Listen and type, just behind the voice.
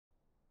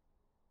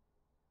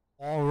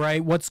All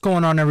right, what's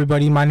going on,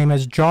 everybody? My name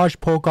is Josh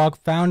Pocock,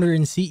 founder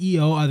and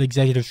CEO of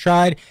Executive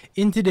Stride.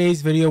 In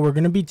today's video, we're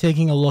going to be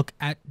taking a look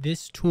at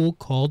this tool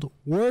called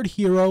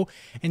WordHero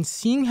and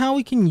seeing how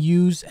we can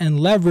use and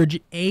leverage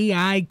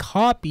AI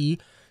copy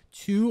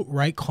to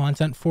write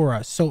content for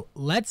us. So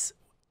let's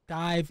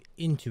dive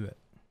into it.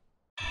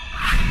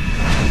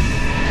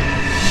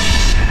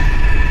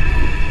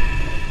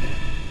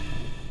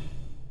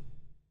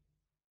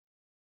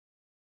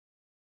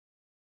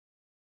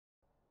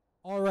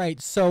 All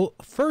right, so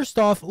first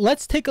off,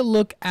 let's take a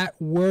look at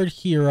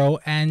WordHero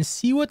and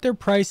see what their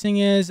pricing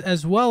is,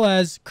 as well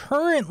as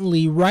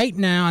currently, right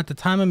now, at the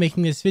time of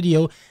making this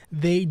video,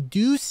 they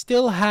do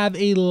still have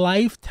a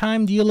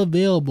lifetime deal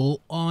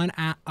available on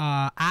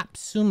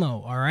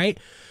Appsumo, all right?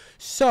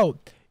 So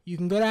you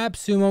can go to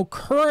Appsumo.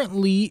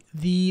 Currently,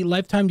 the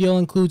lifetime deal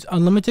includes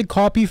unlimited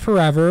copy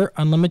forever,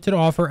 unlimited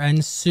offer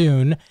ends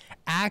soon,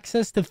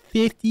 access to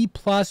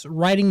 50+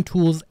 writing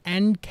tools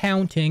and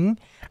counting,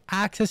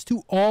 access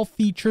to all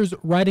features,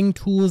 writing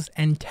tools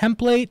and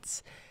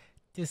templates,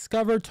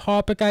 discover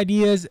topic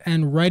ideas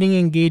and writing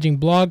engaging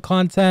blog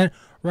content,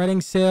 writing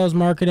sales,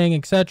 marketing,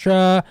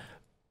 etc.,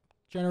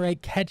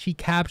 generate catchy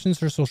captions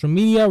for social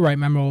media, write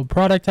memorable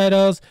product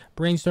titles,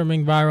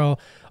 brainstorming, viral,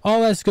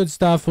 all that good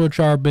stuff, which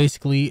are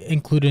basically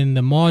included in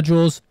the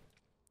modules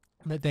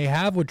that they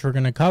have, which we're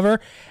going to cover.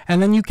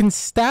 And then you can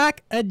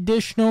stack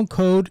additional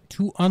code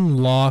to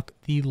unlock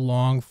the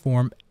long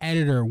form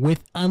editor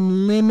with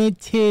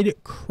unlimited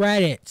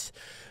credits.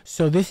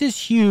 So this is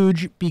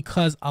huge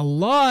because a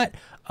lot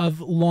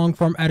of long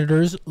form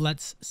editors,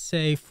 let's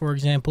say for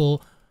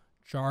example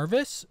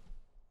Jarvis,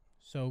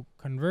 so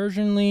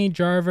Conversionly,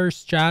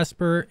 Jarvis,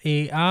 Jasper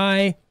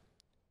AI,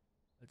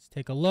 let's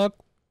take a look.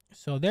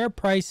 So their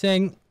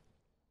pricing,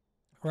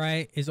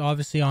 right, is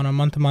obviously on a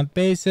month-to-month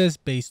basis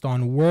based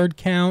on word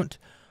count.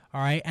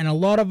 All right, and a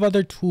lot of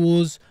other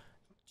tools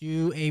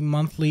do a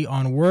monthly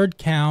on word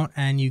count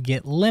and you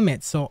get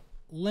limits. So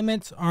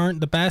limits aren't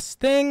the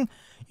best thing,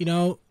 you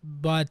know,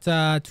 but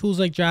tools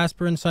like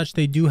Jasper and such,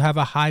 they do have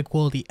a high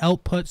quality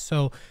output.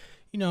 So,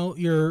 you know,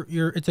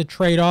 it's a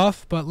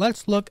trade-off. But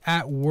let's look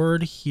at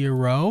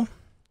WordHero,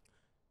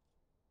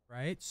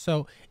 right?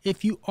 So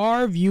if you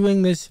are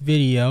viewing this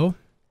video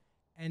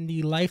and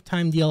the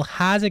lifetime deal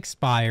has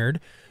expired,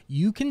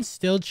 you can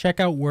still check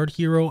out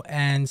WordHero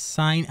and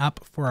sign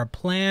up for a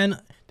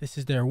plan. This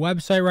is their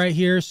website right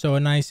here. So a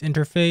nice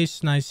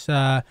interface, nice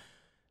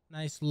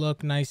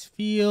look, nice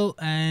feel.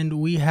 And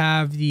we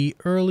have the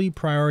early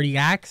priority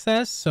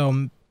access.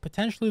 So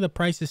potentially the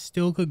prices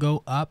still could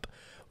go up.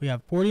 We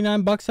have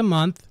 $49 a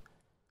month.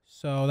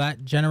 So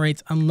that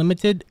generates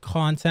unlimited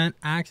content,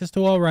 access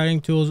to all writing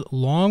tools,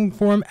 long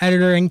form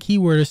editor and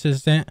keyword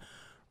assistant,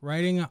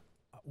 writing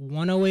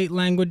 108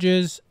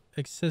 languages,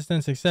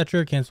 assistance,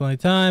 etc., cancel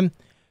anytime.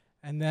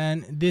 And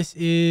then this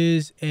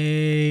is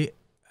a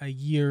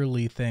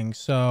yearly thing.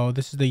 So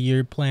this is the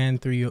year plan,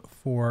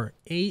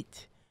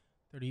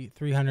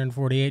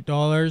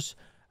 $348,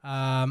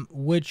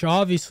 which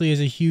obviously is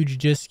a huge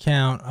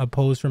discount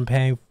opposed from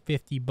paying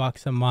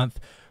 $50 a month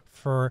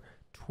for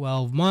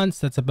 12 months.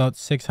 That's about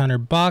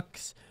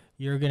 $600.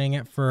 You're getting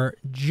it for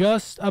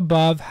just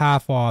above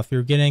half off.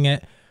 You're getting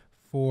it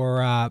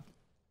for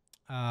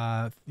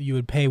you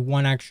would pay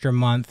one extra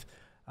month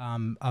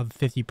of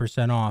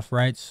 50% off,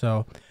 right?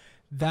 So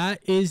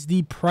that is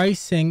the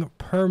pricing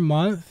per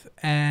month,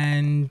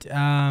 and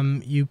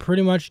you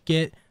pretty much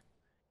get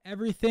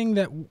everything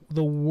that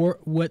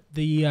what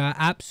the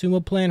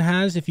Appsumo plan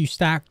has. If you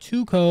stack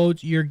two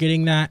codes, you're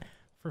getting that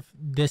for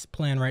this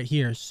plan right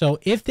here. So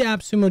if the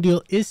Appsumo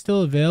deal is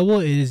still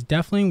available, it is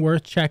definitely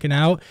worth checking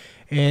out.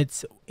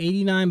 It's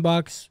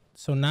 $89,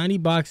 so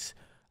 $90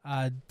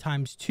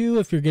 times 2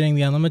 if you're getting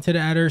the unlimited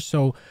editor.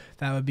 So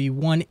that would be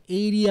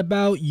 $180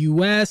 about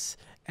US,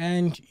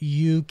 and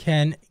you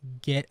can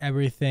get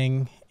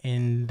everything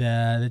in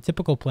the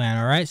typical plan.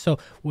 All right, so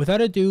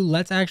without ado,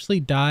 let's actually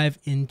dive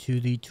into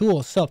the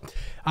tool. So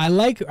I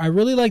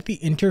really like the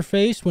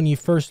interface. When you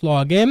first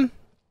log in,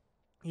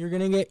 you're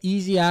gonna get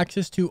easy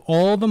access to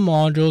all the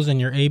modules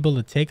and you're able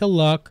to take a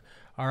look.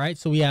 All right,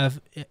 so we have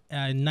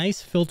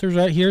nice filters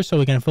right here, so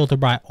we can filter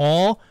by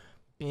all,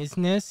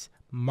 business,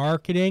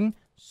 marketing,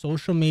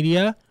 social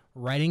media,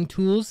 writing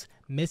tools,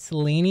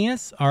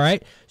 miscellaneous. All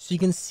right, so you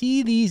can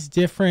see these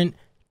different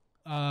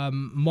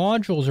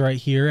modules right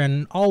here,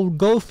 and I'll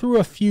go through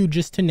a few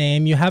just to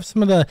name. You have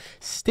some of the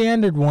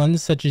standard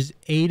ones such as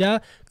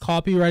ADA,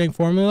 copywriting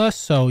formula,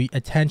 so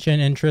attention,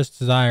 interest,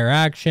 desire,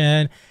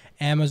 action,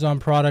 Amazon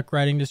product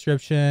writing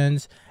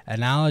descriptions,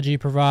 analogy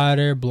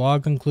provider,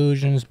 blog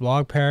conclusions,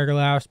 blog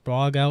paragraphs,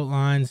 blog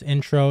outlines,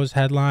 intros,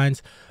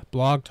 headlines,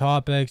 blog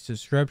topics,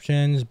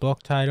 descriptions,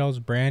 book titles,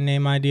 brand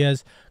name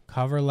ideas,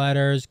 cover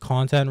letters,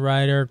 content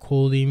writer,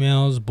 cold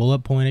emails, bullet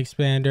point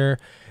expander,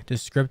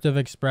 descriptive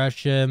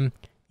expression,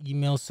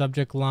 email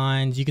subject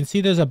lines. You can see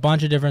there's a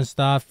bunch of different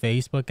stuff: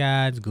 Facebook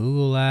ads,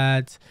 Google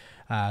ads,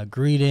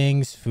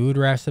 greetings, food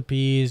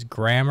recipes,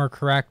 grammar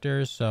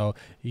correctors. So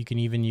you can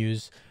even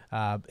use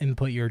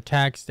input your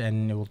text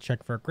and it will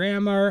check for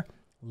grammar.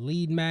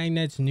 lead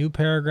magnets, new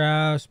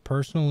paragraphs,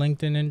 personal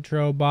LinkedIn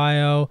intro,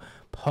 bio,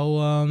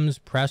 poems,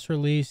 press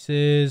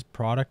releases,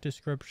 product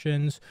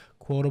descriptions,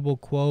 quotable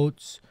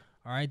quotes.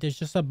 All right, there's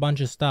just a bunch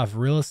of stuff.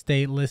 Real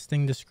estate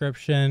listing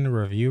description,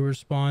 review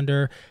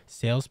responder,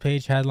 sales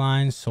page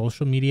headlines,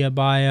 social media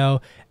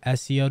bio,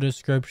 SEO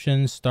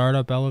description,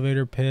 startup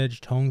elevator pitch,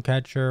 tone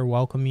catcher,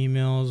 welcome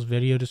emails,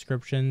 video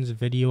descriptions,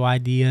 video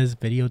ideas,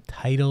 video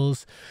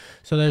titles.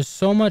 So there's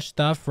so much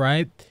stuff,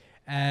 right?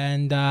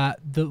 And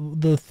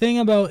the thing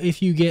about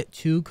if you get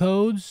 2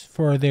 codes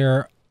for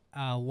their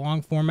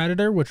long form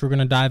editor, which we're going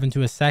to dive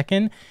into a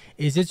second,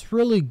 is it's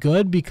really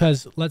good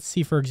because let's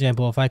see, for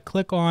example, if I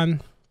click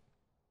on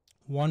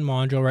one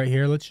module right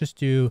here, let's just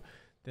do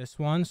this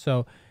one.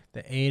 So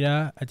the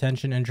ADA,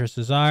 attention, interest,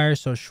 desire.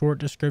 So short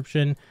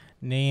description,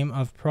 name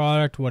of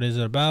product, what is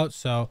it about?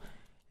 So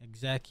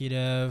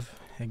executive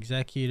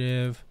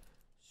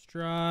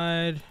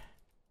Stride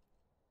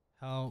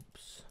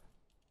helps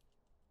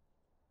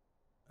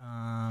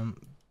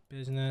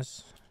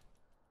business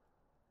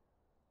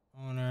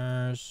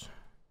owners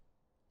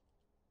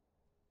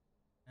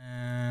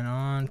and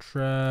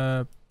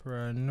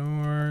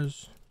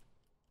entrepreneurs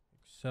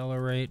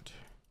accelerate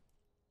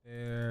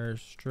their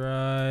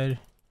stride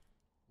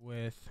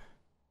with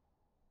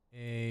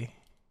a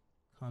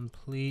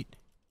complete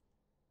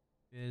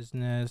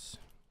business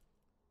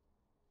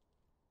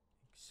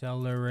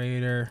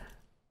accelerator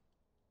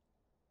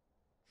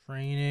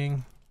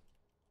training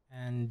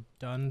and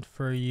done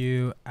for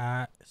you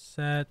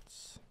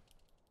assets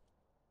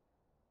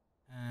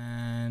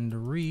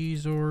and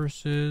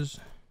resources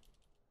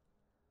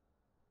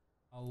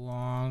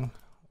along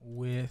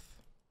with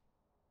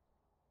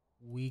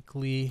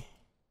weekly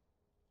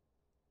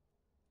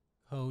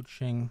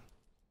coaching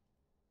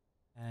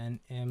and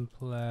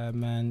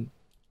implementation.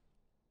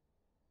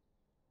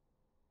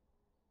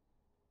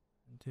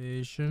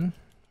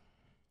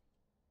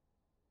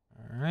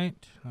 All right,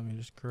 let me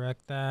just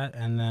correct that.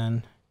 And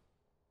then,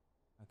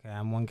 okay,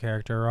 I'm 1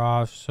 character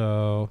off,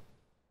 so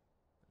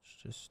let's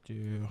just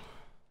do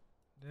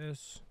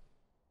this.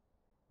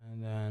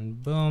 And then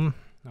boom.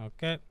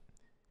 Okay.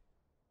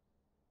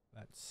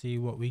 Let's see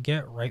what we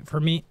get right for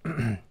me.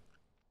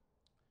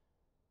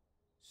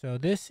 So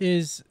this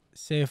is,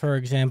 say for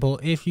example,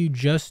 if you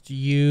just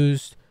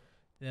used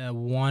the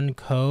 1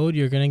 code,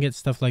 you're going to get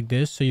stuff like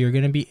this. So you're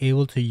going to be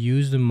able to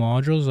use the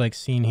modules like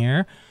seen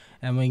here.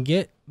 And we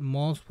get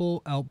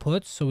multiple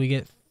outputs. So we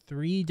get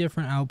 3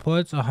 different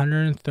outputs,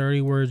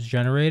 130 words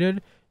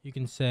generated. You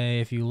can say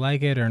if you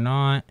like it or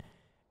not.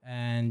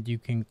 And you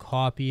can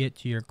copy it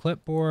to your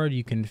clipboard.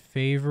 You can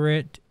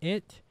favorite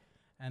it.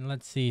 And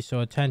let's see, so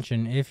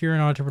attention, if you're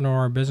an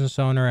entrepreneur or business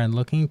owner and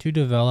looking to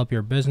develop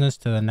your business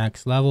to the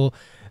next level,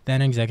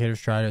 then Executive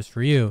Stride is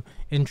for you.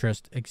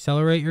 Interest,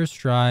 accelerate your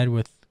stride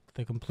with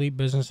the complete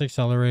business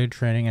accelerated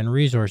training and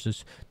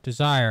resources.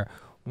 Desire,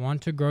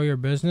 want to grow your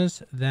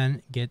business?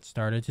 Then get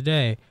started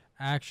today.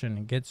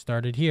 Action, get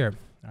started here.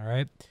 All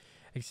right.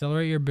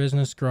 Accelerate your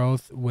business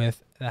growth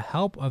with the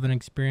help of an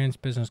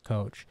experienced business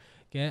coach.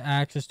 Get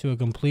access to a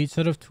complete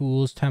set of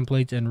tools,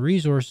 templates, and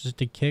resources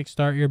to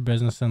kickstart your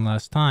business in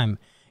less time.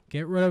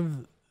 Get rid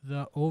of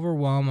the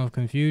overwhelm of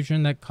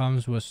confusion that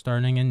comes with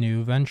starting a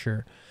new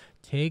venture.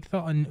 Take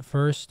the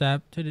first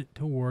step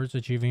towards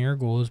achieving your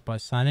goals by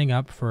signing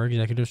up for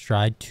Executive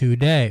Stride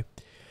today.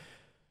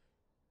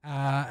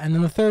 And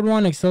then the third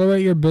one,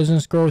 accelerate your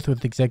business growth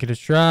with Executive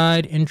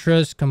Stride.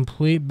 Interest,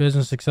 complete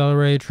business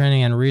accelerated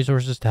training and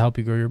resources to help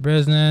you grow your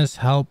business.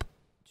 Help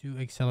to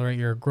accelerate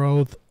your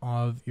growth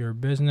of your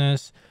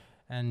business,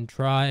 and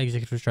try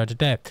Executive Stride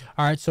today.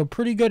 All right, so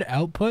pretty good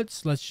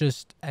outputs. Let's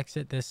just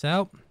exit this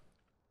out.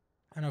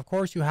 And of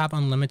course you have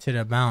unlimited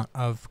amount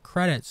of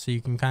credits, so you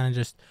can kind of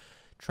just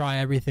try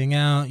everything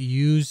out,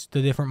 use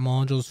the different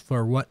modules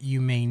for what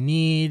you may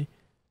need,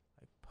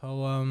 like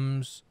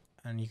poems,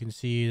 and you can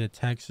see the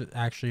text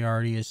actually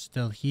already is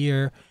still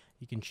here.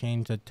 You can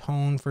change the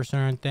tone for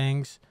certain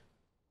things.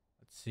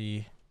 Let's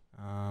see.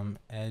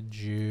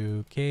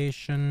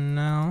 Education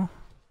now.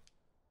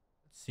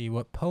 Let's see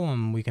what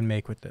poem we can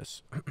make with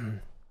this.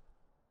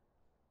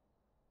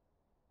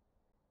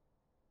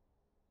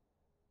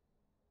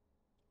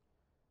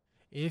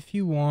 If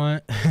you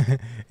want,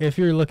 if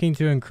you're looking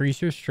to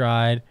increase your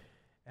stride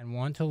and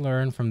want to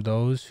learn from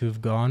those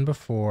who've gone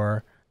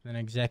before, then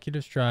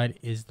Executive Stride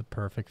is the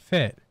perfect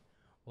fit.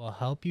 We'll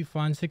help you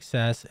find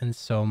success and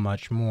so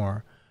much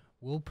more.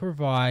 We'll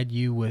provide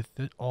you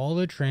with all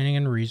the training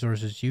and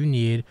resources you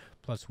need,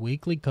 plus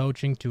weekly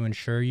coaching to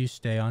ensure you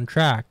stay on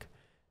track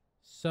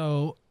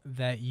so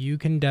that you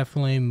can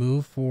definitely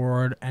move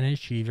forward and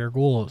achieve your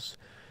goals.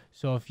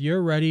 So if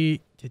you're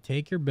ready to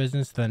take your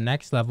business to the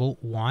next level,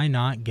 why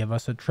not give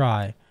us a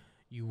try?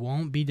 You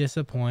won't be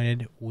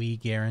disappointed. We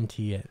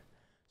guarantee it.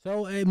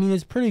 So, I mean,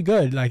 it's pretty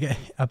good, like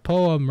a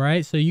poem,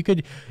 right? So you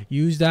could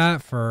use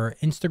that for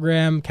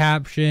Instagram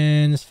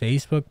captions,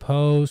 Facebook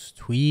posts,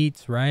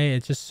 tweets, right?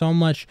 It's just so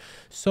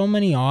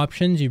many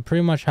options. You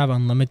pretty much have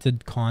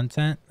unlimited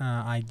content,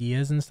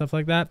 ideas and stuff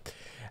like that.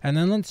 And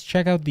then let's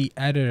check out the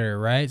editor,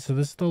 right? So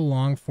this is the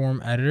long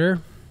form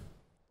editor.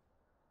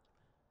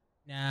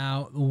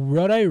 Now,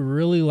 what I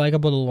really like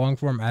about the long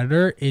form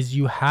editor is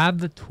you have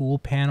the tool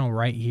panel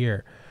right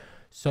here.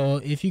 So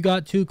if you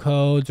got 2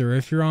 codes, or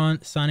if you're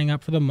on signing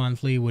up for the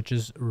monthly, which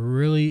is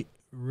really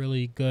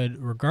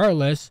good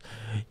regardless,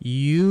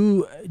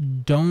 you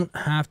don't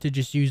have to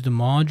just use the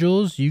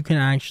modules. You can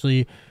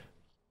actually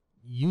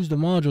use the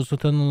modules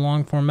within the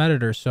long form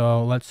editor.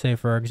 So let's say,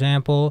 for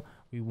example,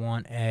 we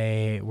want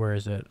a, where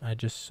is it? I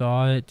just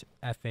saw it,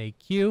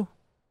 FAQ.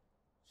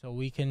 So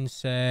we can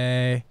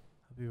say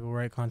people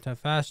write content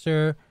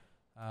faster,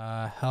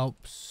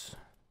 helps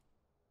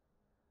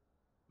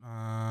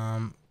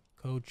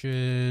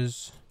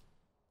coaches,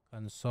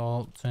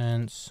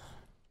 consultants,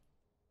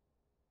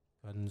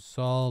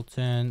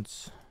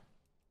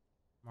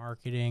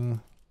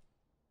 marketing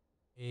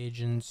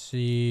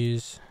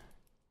agencies,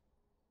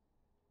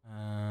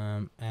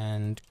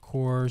 and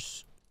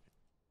course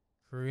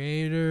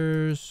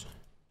creators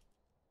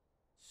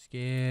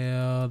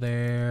scale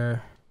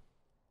their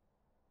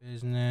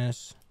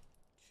business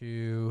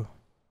to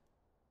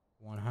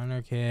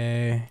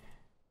 100K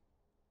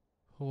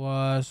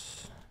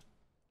plus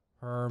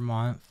per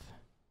month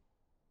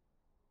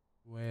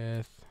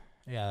with,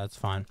 yeah, that's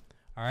fine.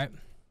 All right.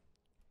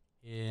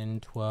 In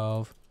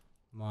 12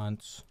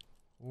 months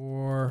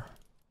or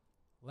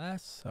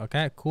less.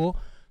 Okay, cool.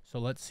 So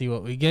let's see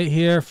what we get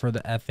here for the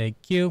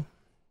FAQ.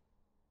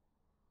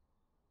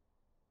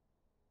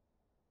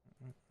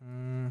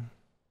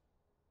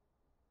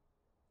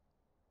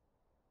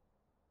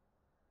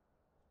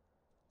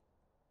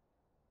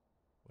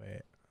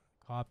 Wait,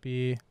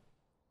 copy.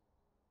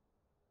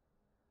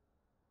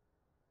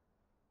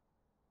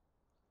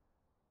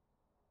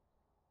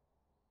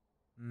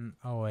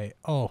 Oh wait.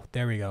 Oh,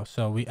 there we go.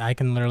 So I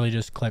can literally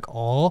just click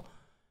all,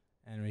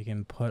 and we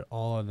can put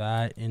all of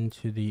that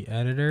into the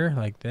editor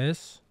like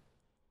this.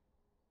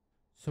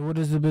 So what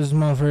is the business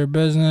model for your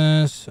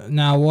business?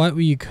 Now, what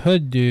we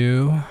could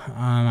do,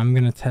 I'm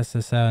going to test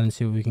this out and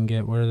see what we can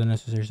get. What are the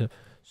necessary steps?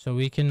 So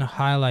we can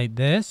highlight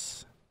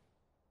this,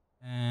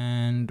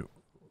 and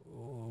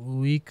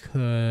we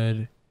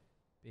could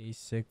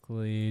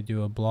basically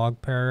do a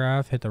blog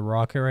paragraph, hit the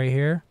rocket right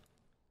here.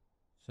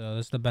 So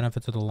this is the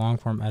benefits of the long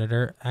form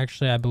editor.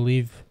 Actually, I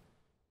believe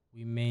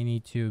we may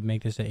need to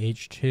make this a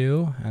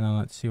H2, and then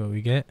let's see what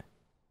we get.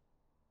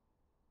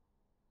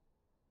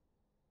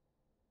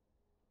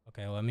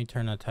 Okay, let me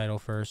turn the title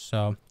first.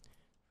 So,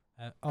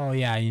 oh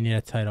yeah, you need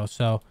a title.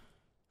 So,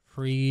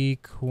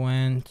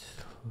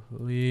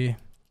 frequently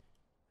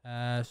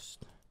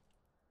asked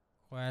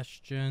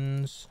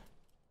questions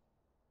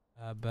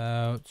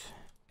about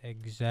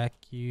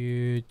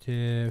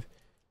executive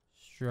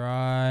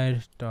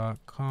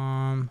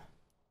Stride.com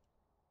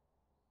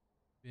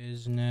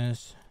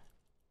business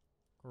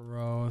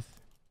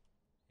growth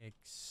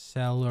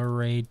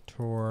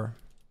accelerator.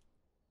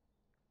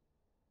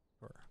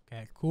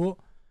 Okay, cool.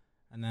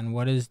 And then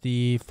what is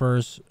the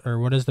first, or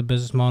what is the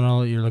business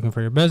model you're looking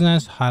for your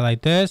business?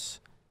 Highlight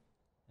this,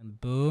 and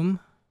boom.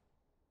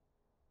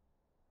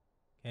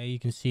 Okay, you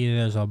can see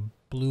there's a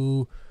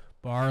blue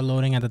bar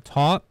loading at the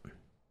top.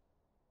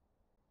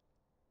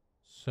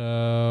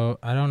 So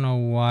I don't know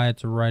why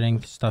it's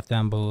writing stuff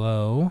down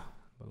below,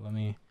 but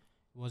it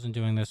wasn't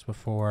doing this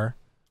before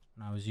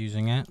when I was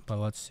using it, but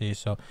let's see.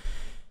 So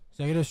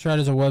Executive Stride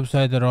is a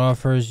website that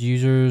offers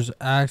users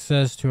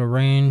access to a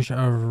range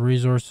of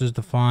resources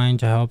defined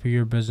to help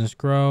your business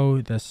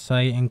grow. The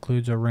site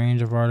includes a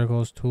range of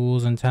articles,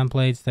 tools, and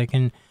templates that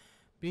can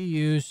be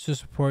used to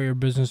support your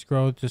business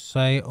growth. The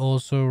site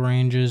also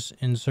ranges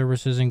in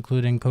services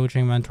including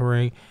coaching,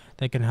 mentoring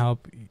that can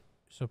help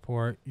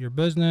support your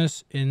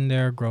business in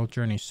their growth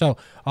journey. So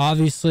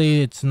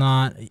obviously it's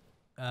not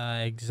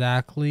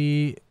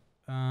exactly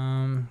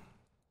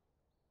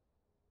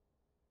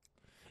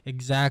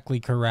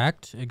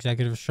correct.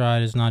 Executive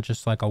Stride is not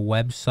just like a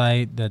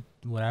website that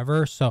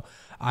whatever. So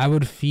I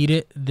would feed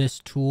it this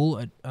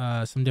tool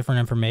some different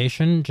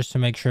information just to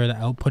make sure the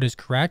output is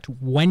correct.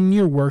 When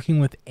you're working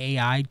with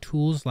AI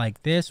tools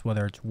like this,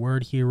 whether it's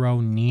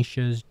WordHero,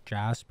 Niches,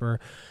 Jasper,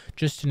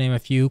 just to name a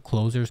few,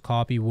 Closers,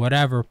 Copy,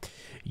 whatever,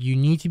 you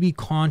need to be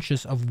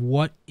conscious of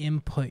what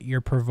input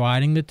you're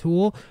providing the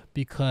tool,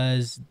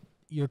 because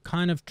you're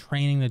kind of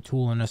training the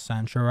tool in a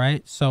sense,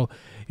 right? So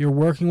you're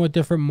working with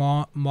different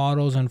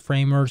models and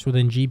frameworks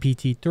within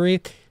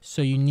GPT-3.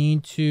 So you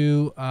need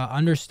to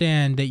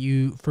understand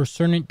that for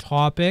certain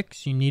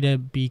topics, you need to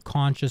be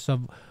conscious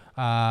of,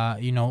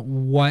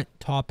 what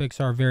topics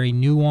are very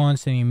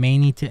nuanced, and you may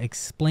need to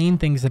explain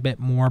things a bit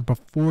more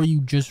before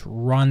you just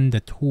run the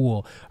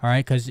tool, all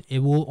right? Because it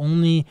will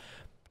only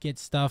get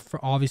stuff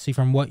obviously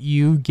from what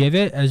you give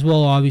it, as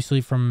well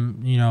obviously from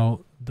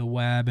the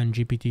web and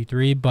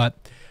GPT-3, but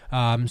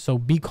so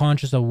be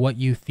conscious of what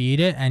you feed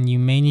it, and you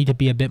may need to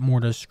be a bit more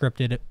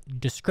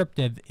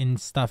descriptive in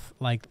stuff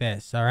like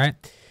this. All right,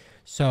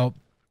 so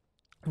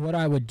what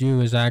I would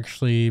do is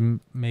actually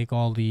make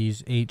all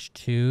these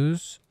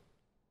H2s,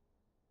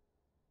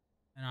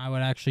 and I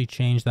would actually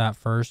change that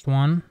first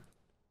one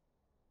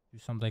to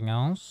something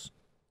else,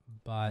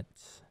 but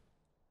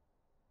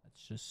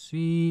let's just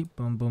see.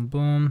 Boom, boom,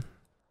 boom.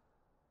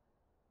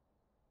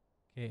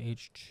 Okay,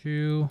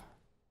 H2.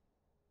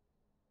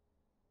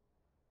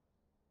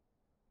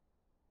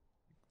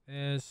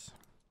 This.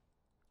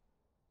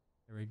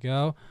 There we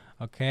go.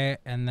 Okay,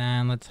 and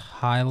then let's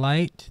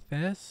highlight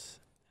this.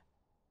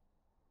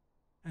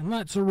 And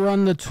let's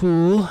run the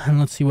tool and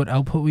let's see what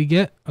output we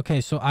get. Okay,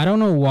 so I don't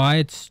know why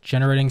it's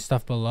generating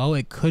stuff below.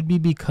 It could be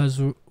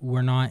because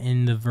we're not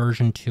in the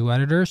version 2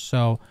 editor.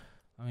 So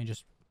let me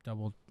just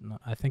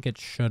I think it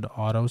should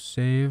auto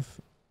save.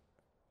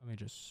 Let me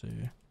just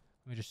see.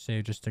 Let me just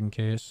save just in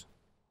case.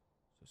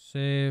 So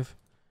save.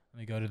 Let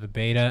me go to the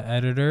beta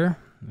editor,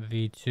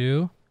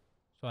 V2.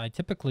 So I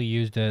typically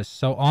use this.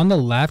 So on the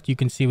left, you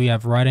can see we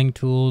have writing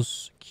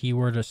tools,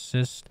 keyword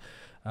assist,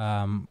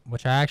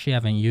 which I actually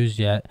haven't used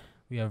yet.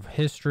 We have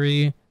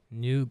history,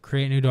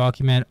 create new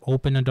document,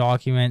 open a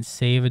document,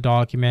 save a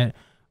document,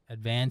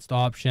 advanced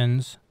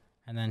options,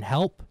 and then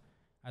help.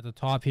 At the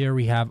top here,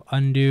 we have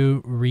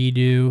undo,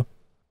 redo,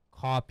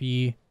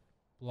 copy,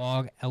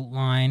 blog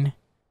outline.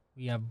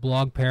 We have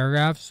blog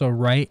paragraphs. So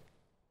write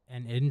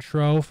an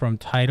intro from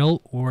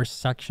title or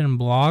section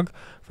blog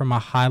from a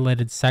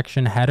highlighted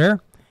section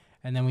header.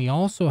 And then we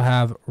also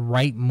have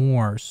write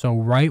more. So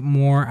write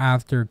more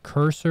after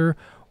cursor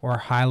or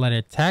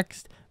highlighted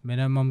text.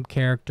 Minimum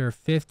character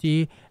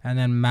 50 and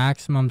then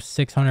maximum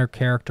 600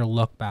 character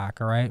look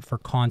back. All right, for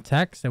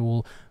context, it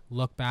will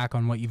look back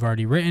on what you've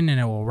already written and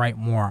it will write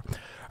more.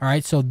 All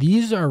right, so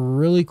these are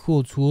really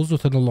cool tools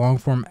within the long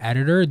form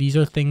editor. These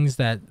are things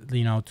that,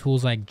 you know,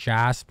 tools like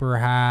Jasper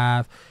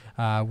have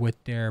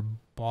with their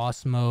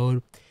boss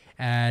mode.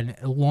 And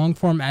long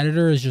form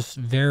editor is just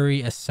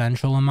very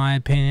essential in my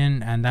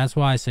opinion, and that's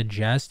why I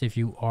suggest if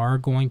you are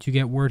going to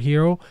get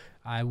WordHero,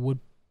 I would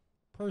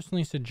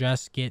personally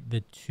suggest get the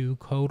 2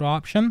 code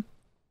option.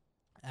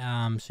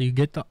 So you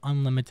get the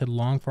unlimited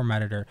long form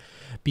editor,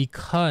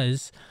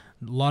 because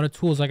a lot of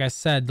tools, like I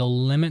said,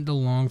 they'll limit the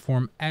long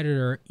form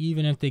editor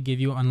even if they give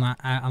you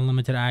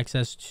unlimited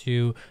access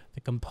to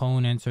the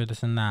components or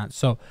this and that.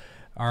 So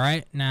all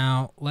right,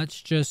 now let's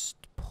just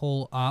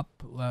pull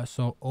up,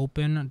 so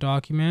open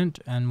document,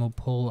 and we'll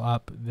pull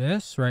up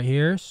this right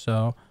here.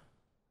 So,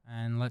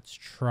 and let's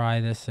try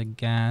this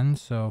again.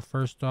 So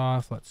first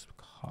off, let's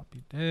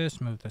copy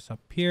this, move this up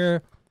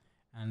here,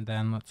 and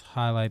then let's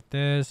highlight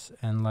this,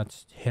 and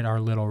let's hit our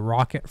little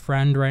rocket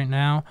friend right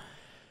now.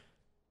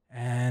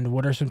 And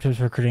what are some tips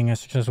for creating a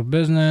successful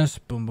business?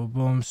 Boom, boom,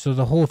 boom. So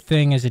the whole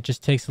thing is it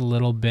just takes a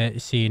little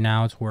bit. See,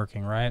 now it's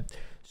working, right?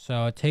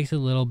 So it takes a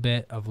little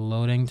bit of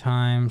loading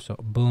time. So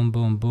boom,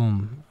 boom,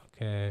 boom.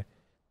 Okay.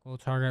 Goal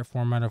target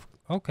format of,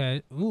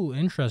 okay. Ooh,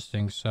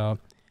 interesting. So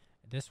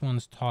this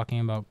one's talking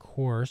about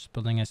course,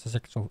 building a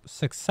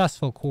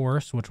successful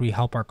course, which we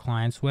help our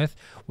clients with.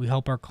 We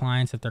help our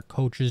clients if they're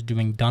coaches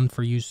doing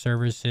done-for-you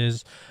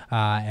services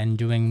and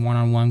doing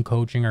one-on-one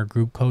coaching or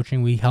group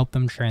coaching. We help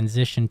them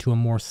transition to a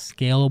more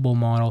scalable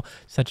model,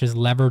 such as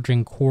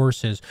leveraging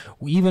courses.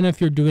 Even if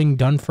you're doing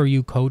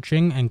done-for-you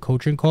coaching and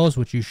coaching calls,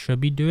 which you should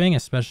be doing,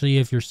 especially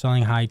if you're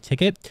selling high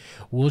ticket,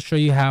 we'll show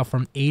you how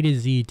from A to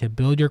Z to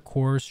build your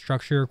course,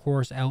 structure your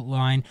course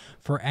outline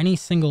for any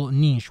single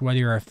niche, whether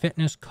you're a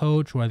fitness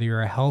coach, whether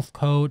you're a health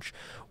coach,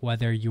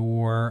 whether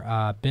you're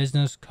a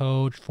business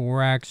coach,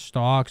 Forex,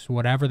 stocks,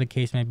 whatever the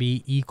case may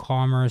be,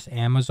 e-commerce,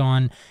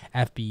 Amazon,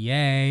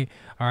 FBA.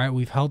 All right,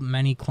 we've helped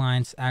many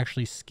clients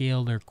actually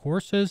scale their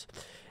courses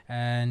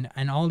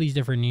and all these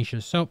different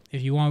niches. So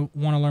if you want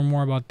to learn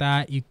more about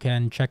that, you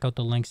can check out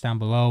the links down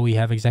below. We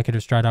have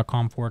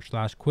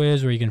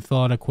executivestride.com/quiz, where you can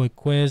fill out a quick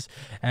quiz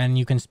and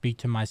you can speak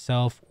to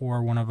myself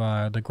or one of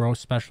the growth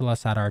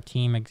specialists at our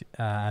team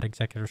at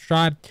Executive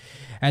Stride.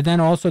 And then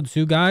also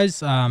too,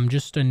 guys,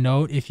 just a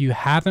note, if you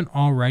haven't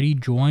already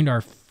joined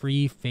our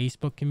free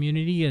Facebook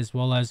community as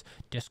well as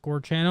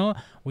Discord channel,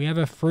 we have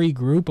a free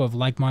group of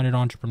like-minded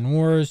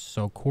entrepreneurs,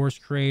 so course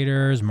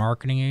creators,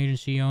 marketing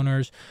agency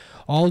owners,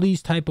 all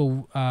these type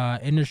of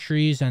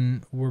industries,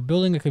 and we're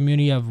building a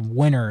community of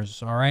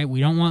winners. All right, we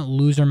don't want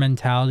loser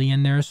mentality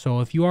in there. So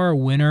if you are a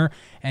winner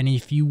and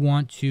if you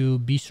want to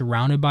be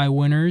surrounded by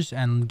winners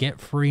and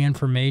get free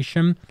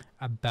information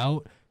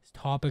about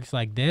topics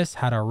like this,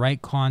 how to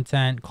write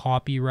content,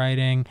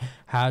 copywriting,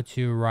 how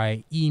to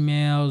write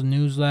emails,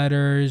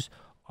 newsletters,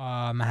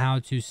 how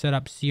to set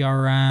up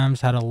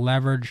CRMs, how to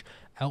leverage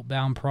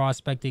outbound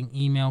prospecting,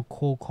 email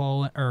cold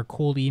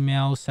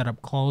emails, set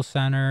up call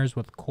centers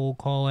with cold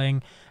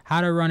calling, how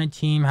to run a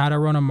team, how to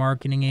run a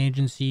marketing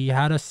agency,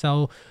 how to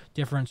sell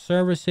different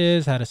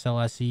services, how to sell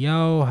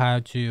SEO, how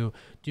to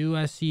do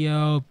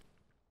SEO,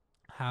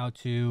 how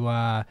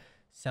to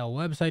sell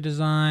website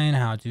design,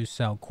 how to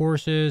sell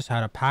courses,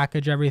 how to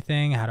package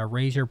everything, how to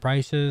raise your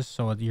prices.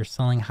 So if you're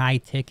selling high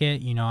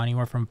ticket, you know,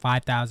 anywhere from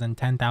 $5,000,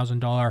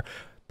 $10,000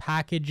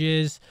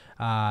 packages,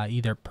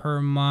 either per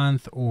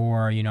month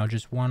or, you know,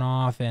 just one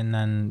off, and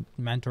then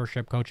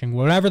mentorship coaching,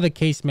 whatever the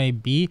case may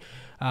be.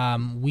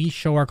 We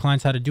show our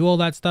clients how to do all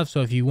that stuff.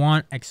 So if you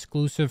want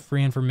exclusive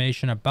free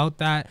information about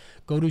that,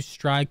 go to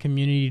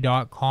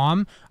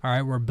stridecommunity.com. All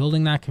right, we're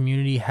building that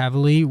community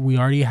heavily. We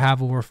already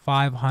have over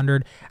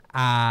 500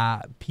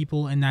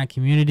 people in that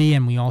community,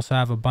 and we also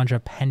have a bunch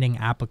of pending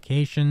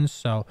applications.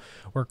 So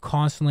we're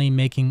constantly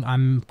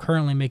I'm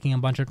currently making a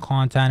bunch of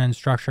content and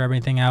structure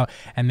everything out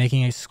and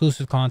making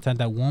exclusive content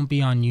that won't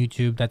be on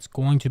YouTube, that's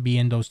going to be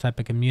in those type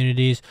of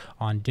communities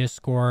on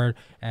Discord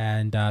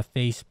and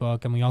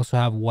Facebook, and we also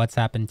have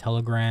WhatsApp and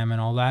Telegram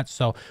and all that.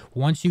 So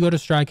once you go to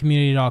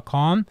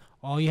stridecommunity.com,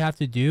 all you have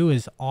to do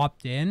is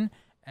opt in,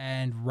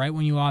 and right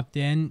when you opt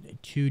in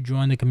to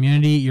join the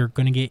community, you're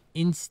going to get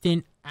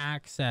instant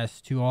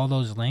access to all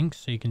those links,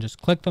 so you can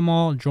just click them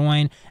all,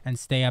 join, and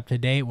stay up to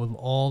date with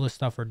all the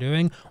stuff we're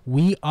doing.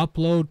 We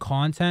upload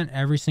content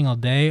every single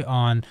day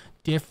on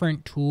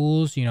different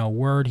tools, you know,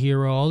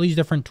 WordHero, all these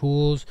different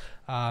tools,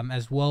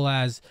 as well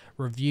as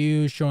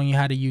reviews showing you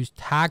how to use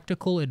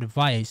tactical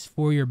advice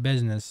for your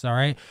business. All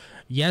right.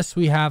 Yes,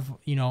 we have,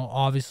 you know,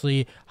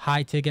 obviously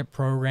high ticket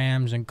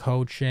programs and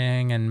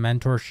coaching and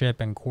mentorship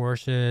and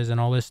courses and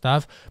all this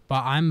stuff,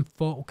 but I'm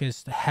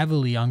focused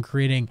heavily on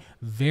creating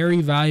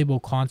very valuable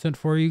content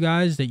for you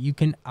guys that you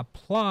can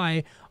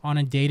apply on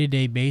a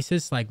day-to-day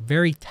basis, like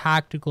very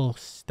tactical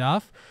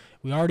stuff.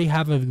 We already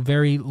have a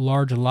very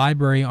large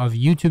library of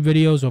YouTube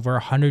videos, over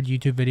 100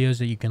 YouTube videos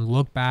that you can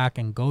look back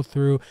and go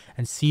through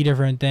and see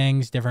different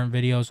things, different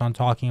videos on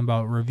talking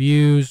about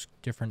reviews,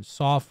 different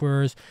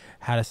softwares,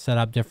 how to set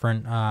up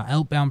different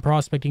outbound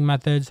prospecting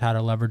methods, how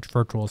to leverage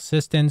virtual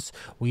assistants.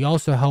 We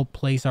also help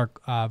place our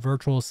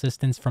virtual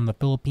assistants from the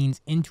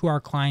Philippines into our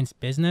client's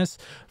business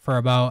for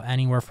about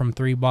anywhere from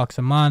 $3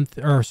 a month,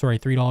 or sorry,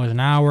 $3 an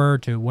hour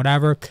to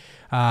whatever,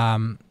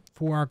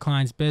 for our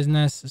client's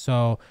business.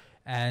 So,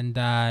 and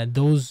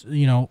those,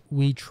 you know,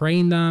 we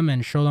train them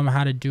and show them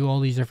how to do all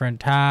these different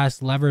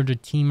tasks, leverage a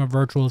team of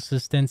virtual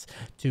assistants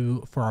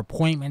for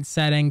appointment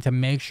setting, to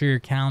make sure your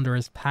calendar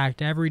is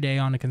packed every day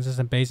on a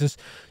consistent basis.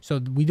 So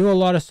we do a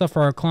lot of stuff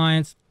for our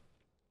clients,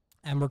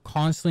 and we're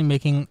constantly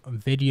making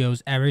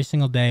videos every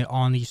single day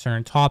on these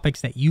certain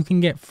topics that you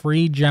can get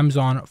free gems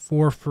on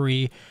for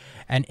free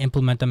and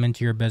implement them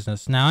into your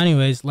business. Now,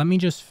 anyways, let me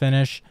just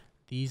finish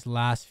these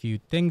last few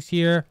things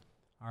here.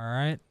 All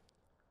right.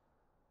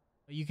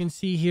 You can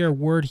see here,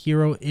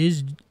 WordHero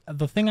is,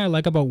 the thing I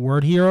like about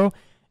WordHero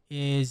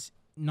is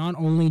not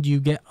only do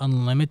you get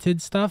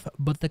unlimited stuff,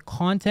 but the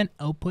content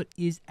output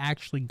is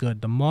actually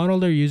good. The model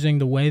they're using,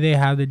 the way they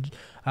have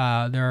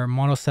their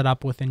model set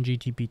up within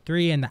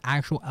GTP3, and the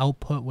actual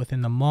output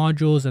within the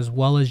modules, as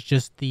well as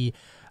just the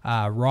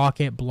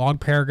Rocket blog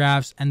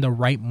paragraphs and the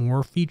write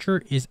more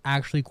feature, is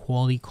actually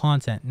quality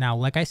content. Now,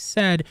 like I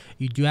said,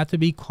 you do have to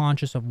be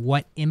conscious of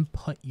what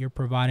input you're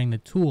providing the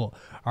tool.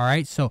 All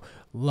right, so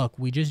look,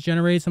 we just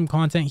generated some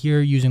content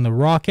here using the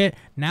Rocket.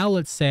 Now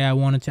let's say I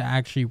wanted to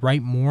actually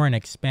write more and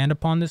expand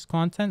upon this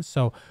content.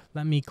 So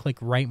let me click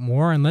write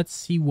more, and let's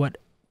see what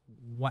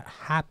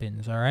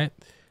happens. All right.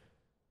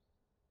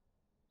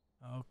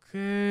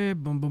 Okay,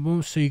 boom, boom,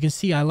 boom. So you can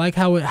see, I like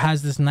how it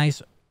has this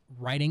nice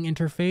writing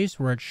interface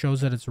where it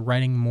shows that it's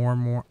writing more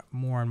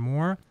and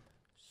more.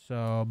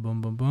 So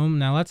boom, boom, boom.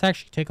 Now let's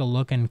actually take a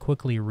look and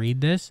quickly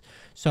read this.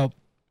 So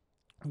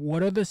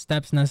what are the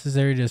steps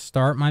necessary to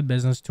start my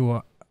business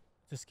to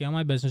scale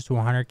my business to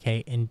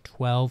 100K in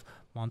 12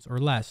 months or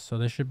less? So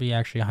this should be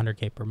actually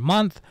 100K per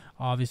month,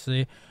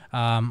 obviously.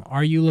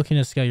 Are you looking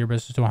to scale your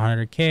business to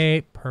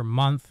 100K per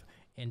month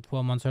in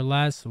 12 months or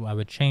less? So I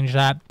would change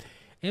that.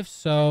 If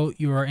so,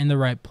 you are in the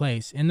right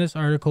place. In this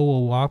article,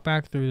 we'll walk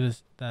back through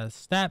the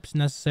steps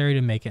necessary to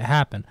make it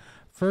happen.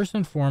 First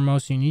and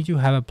foremost, you need to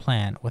have a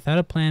plan. Without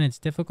a plan, it's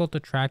difficult to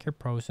track your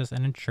process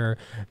and ensure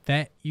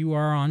that you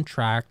are on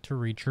track to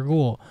reach your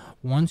goal.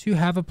 Once you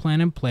have a plan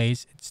in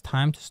place, it's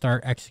time to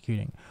start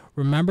executing.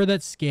 Remember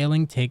that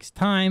scaling takes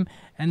time,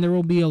 and there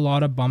will be a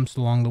lot of bumps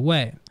along the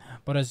way.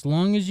 But as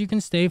long as you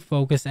can stay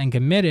focused and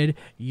committed,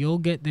 you'll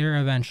get there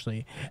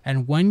eventually.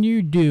 And when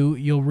you do,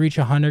 you'll reach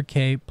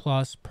 100K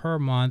plus per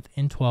month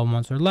in 12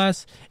 months or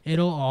less.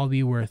 It'll all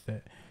be worth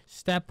it.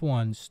 Step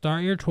 1,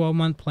 start your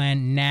 12-month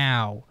plan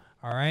now.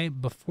 All right,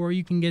 before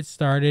you can get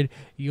started,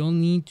 you'll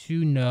need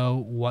to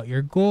know what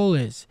your goal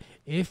is.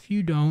 If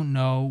you don't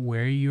know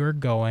where you're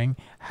going,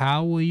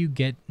 how will you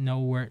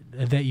know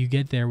that you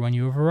get there when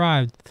you have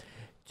arrived?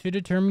 To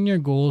determine your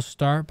goals,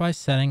 start by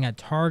setting a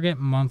target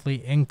monthly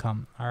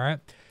income. All right.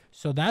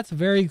 So that's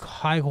very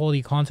high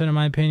quality content in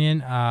my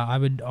opinion. I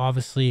would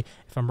obviously,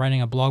 if I'm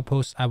writing a blog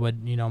post, I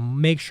would, you know,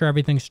 make sure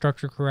everything's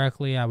structured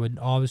correctly. I would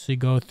obviously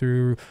go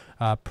through,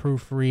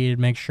 proofread,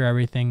 make sure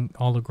everything,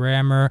 all the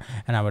grammar,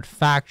 and I would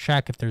fact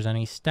check if there's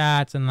any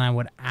stats, and then I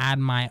would add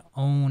my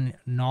own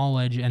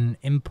knowledge and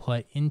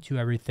input into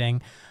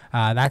everything.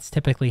 That's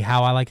typically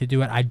how I like to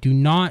do it. I do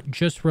not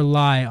just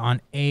rely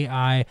on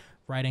AI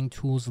writing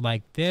tools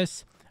like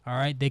this. All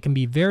right, they can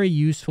be very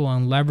useful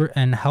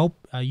and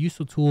help a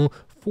useful tool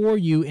for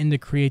you in the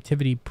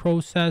creativity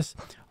process.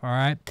 All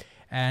right,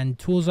 And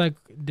tools like,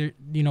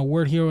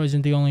 WordHero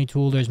isn't the only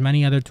tool. There's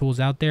many other tools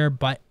out there,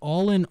 but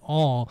all in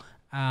all,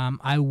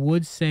 I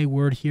would say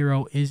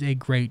WordHero is a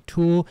great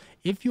tool.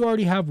 If you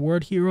already have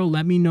WordHero,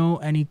 let me know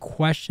any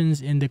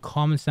questions in the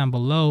comments down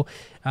below.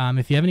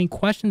 If you have any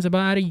questions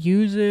about how to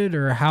use it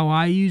or how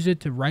I use it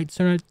to write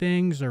certain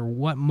things or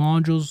what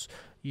modules,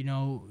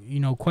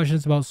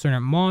 questions about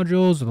certain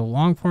modules or the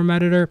long form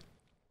editor.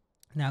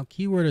 Now,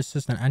 keyword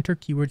assistant, enter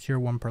keywords here,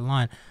 1 per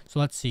line. So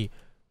let's see.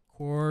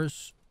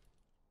 Course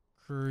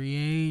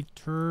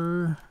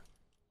creator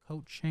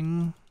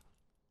coaching.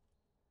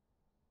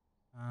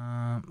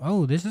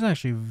 Oh, this is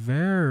actually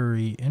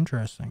very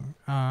interesting.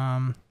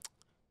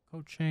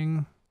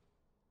 Coaching,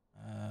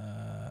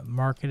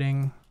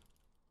 marketing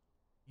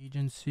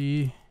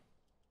agency,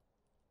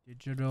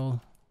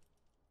 digital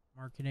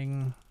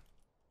marketing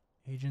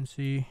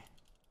agency,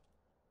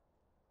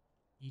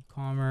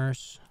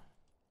 e-commerce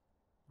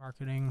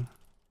marketing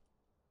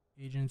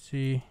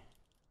agency,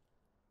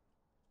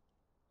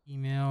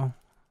 email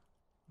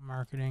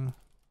marketing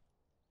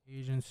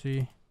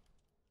agency,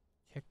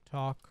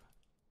 TikTok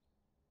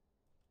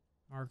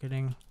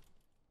marketing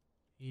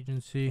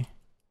agency,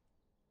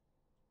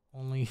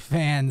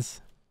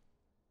 OnlyFans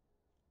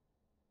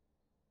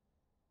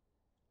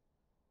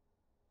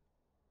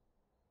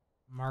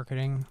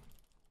marketing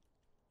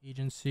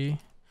agency.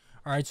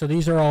 All right, so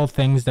these are all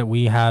things that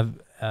we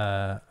have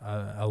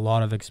a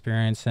lot of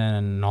experience in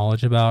and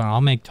knowledge about. And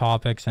I'll make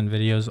topics and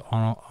videos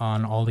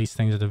on all these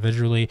things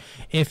individually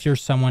if you're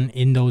someone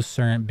in those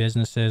certain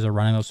businesses or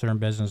running those certain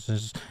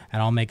businesses,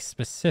 and I'll make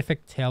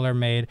specific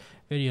tailor-made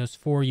videos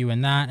for you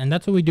in that. And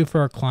that's what we do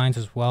for our clients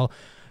as well.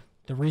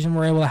 The reason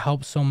we're able to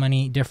help so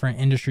many different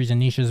industries and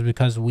niches is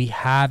because we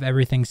have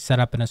everything set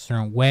up in a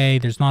certain way.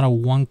 There's not a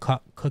one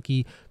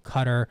cookie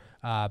cutter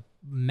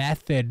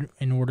method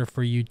in order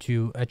for you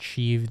to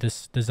achieve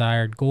this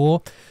desired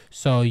goal.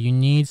 So you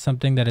need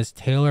something that is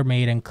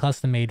tailor-made and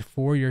custom-made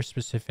for your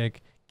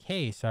specific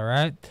case. All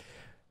right.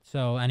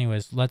 So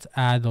anyways, let's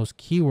add those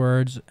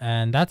keywords,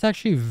 and that's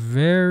actually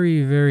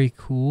very, very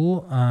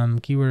cool.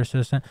 Keyword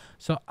assistant.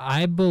 So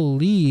I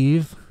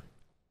believe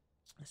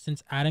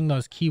since adding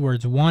those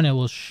keywords, one, it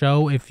will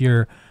show if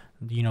you're,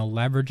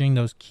 leveraging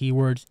those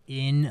keywords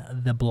in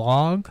the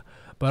blog,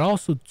 but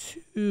also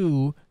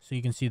two, so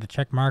you can see the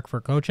check mark for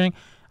coaching.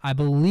 I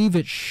believe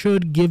it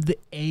should give the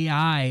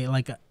AI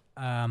like,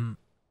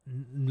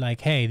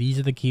 hey, these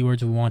are the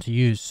keywords we want to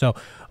use. So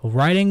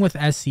writing with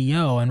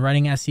SEO and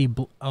writing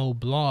SEO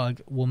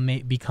blog will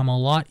become a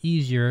lot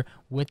easier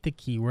with the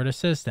keyword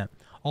assistant.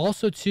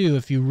 Also, too,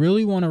 if you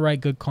really want to write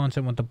good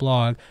content with the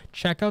blog,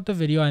 check out the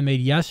video I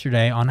made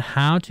yesterday on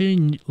how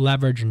to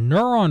leverage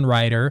Neuron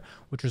Writer,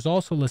 which is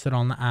also listed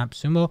on the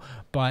Appsumo,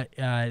 but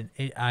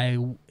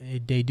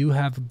they do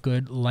have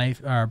good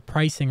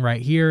pricing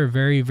right here.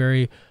 Very,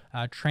 very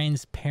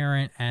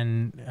transparent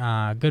and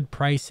good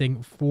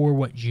pricing for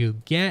what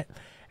you get.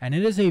 And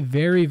it is a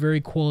very, very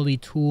quality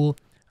tool.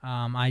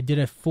 I did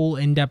a full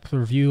in-depth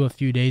review a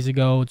few days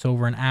ago. It's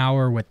over an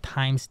hour with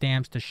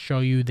timestamps to show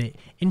you the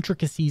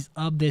intricacies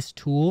of this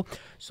tool.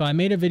 So I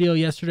made a video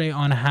yesterday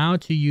on how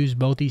to use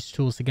both these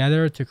tools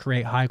together to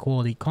create high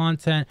quality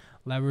content,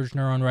 leverage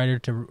Neuron Writer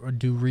to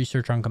do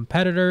research on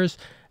competitors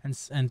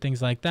and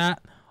things like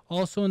that.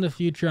 Also in the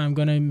future, I'm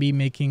going to be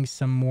making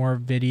some more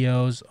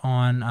videos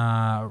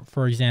on,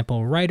 for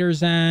example,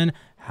 Writer's End,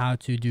 how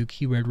to do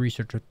keyword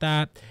research with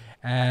that,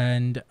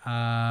 and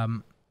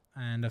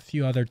a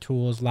few other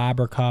tools,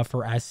 Labrica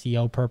for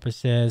SEO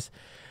purposes.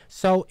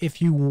 So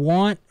if you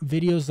want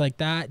videos like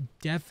that,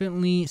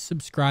 definitely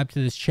subscribe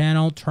to this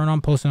channel. Turn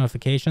on post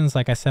notifications.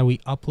 Like I said, we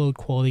upload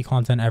quality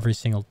content every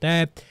single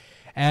day.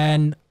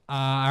 And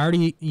I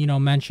already,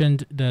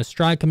 mentioned the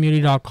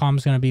stridecommunity.com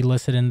is going to be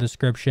listed in the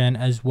description,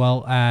 as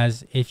well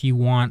as if you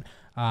want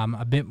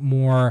a bit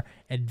more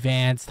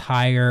advanced,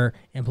 higher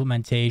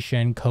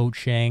implementation,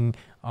 coaching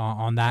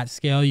on that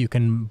scale, you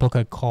can book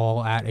a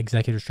call at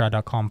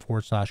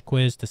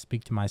executivestride.com/quiz to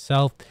speak to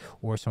myself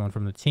or someone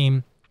from the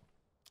team.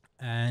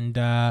 And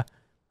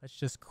let's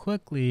just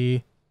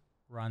quickly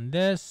run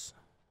this.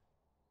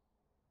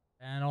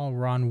 And I'll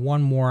run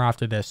one more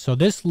after this. So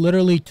this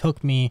literally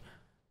took me,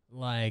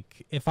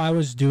 like, if I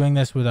was doing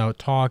this without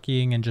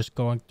talking and just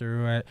going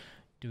through it,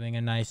 doing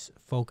a nice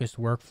focused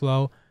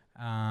workflow,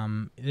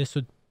 this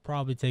would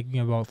probably take me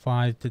about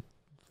 10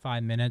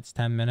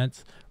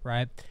 minutes,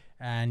 right?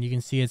 And you can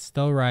see it's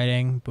still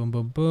writing. Boom,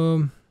 boom,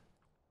 boom.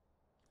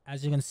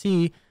 As you can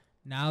see,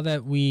 now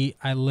that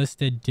I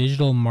listed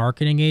digital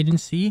marketing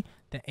agency,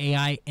 the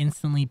AI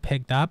instantly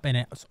picked up, and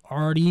it's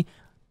already,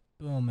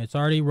 boom, it's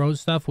already wrote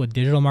stuff with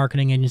digital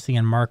marketing agency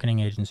and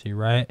marketing agency,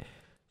 right?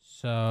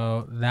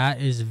 So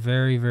that is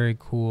very, very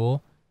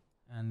cool.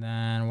 And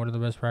then what are the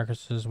best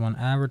practices when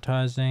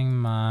advertising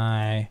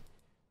my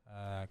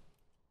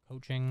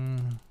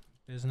coaching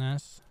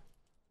business?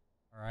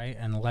 All right,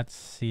 and let's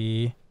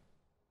see.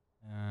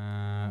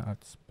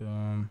 Let's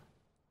boom.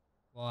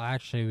 Well,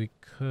 actually, we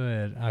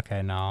could.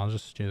 Okay, no, I'll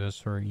just do this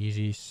for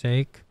easy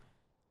sake.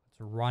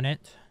 Let's run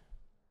it.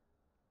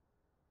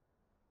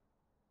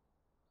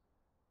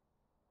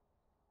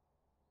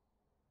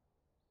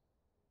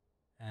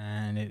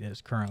 and it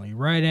is currently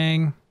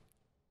writing.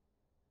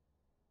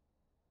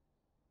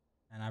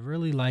 And I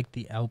really like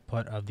the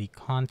output of the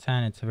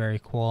content. It's very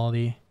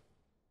quality.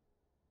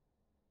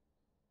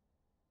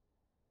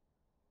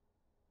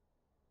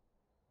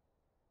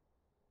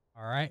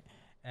 All right,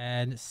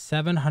 and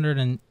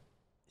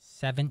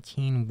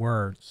 717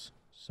 words.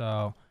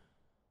 So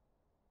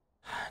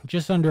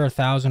just under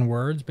 1,000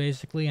 words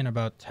basically in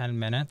about 10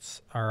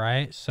 minutes. All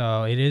right,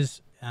 so it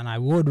is, and I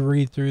would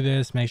read through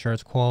this, make sure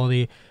it's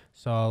quality.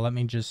 So let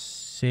me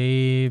just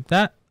save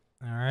that.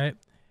 All right,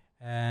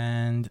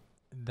 and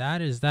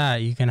that is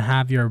that. You can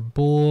have your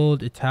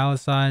bold,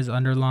 italicized,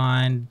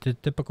 underlined, the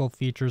typical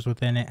features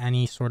within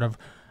any sort of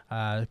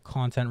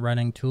content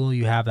writing tool.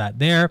 You have that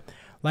there.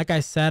 Like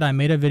I said, I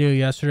made a video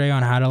yesterday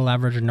on how to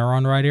leverage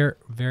Neuron Writer.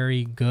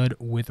 Very good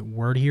with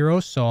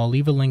WordHero. So I'll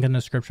leave a link in the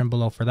description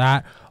below for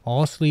that. I'll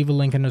also leave a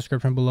link in the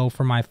description below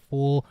for my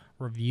full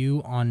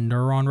review on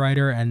Neuron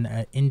Writer and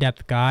an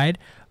in-depth guide.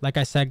 Like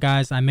I said,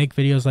 guys, I make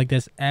videos like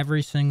this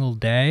every single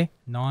day,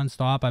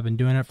 non-stop. I've been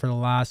doing it for the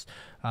last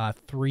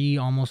 3,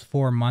 almost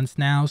 4 months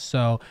now.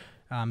 So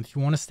if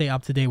you want to stay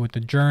up to date with the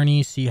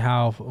journey, see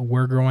how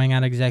we're growing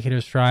at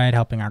Executive Stride,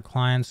 helping our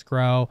clients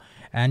grow,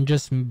 and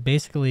just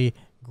basically,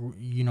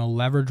 you know,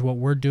 leverage what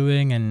we're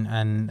doing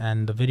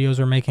and the videos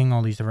we're making,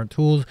 all these different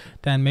tools,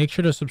 then make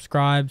sure to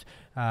subscribe,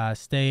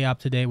 stay up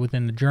to date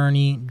within the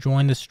journey,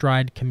 join the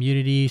Stride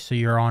community so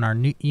you're on our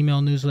new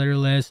email newsletter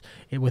list,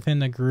 within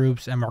the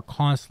groups, and we're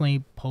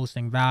constantly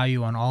posting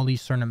value on all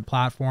these certain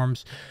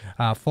platforms.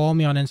 Follow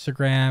me on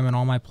Instagram, and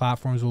all my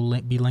platforms will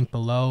be linked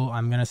below.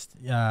 I'm going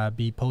to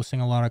be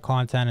posting a lot of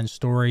content and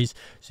stories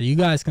so you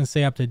guys can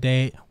stay up to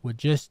date with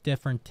just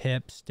different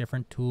tips,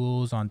 different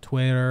tools on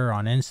Twitter,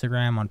 on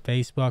Instagram, on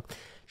Facebook.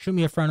 Shoot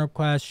me a friend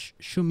request,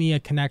 shoot me a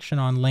connection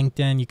on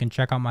LinkedIn. You can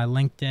check out my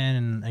LinkedIn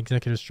and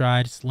Executive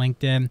Stride, it's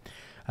LinkedIn,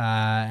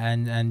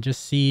 and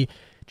just see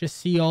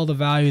all the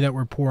value that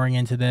we're pouring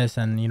into this.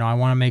 And you know, I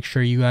want to make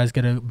sure you guys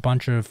get a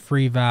bunch of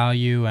free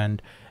value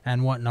and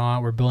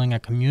whatnot. We're building a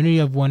community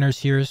of winners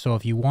here, so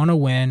if you want to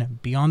win,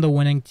 be on the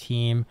winning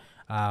team.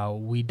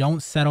 We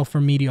don't settle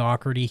for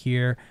mediocrity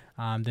here.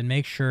 Then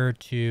make sure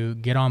to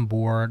get on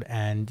board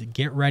and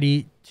get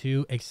ready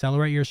to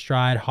accelerate your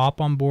stride. Hop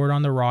on board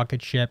on the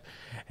rocket ship,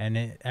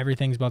 and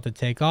everything's about to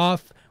take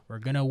off. We're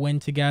gonna win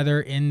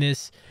together in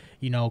this,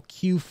 you know,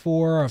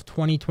 Q4 of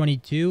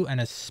 2022,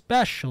 and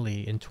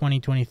especially in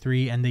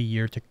 2023 and the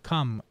year to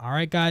come. All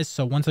right, guys.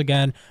 So once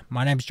again,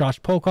 my name is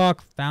Josh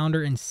Pocock,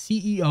 founder and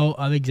CEO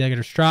of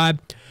Executive Stride.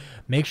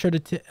 Make sure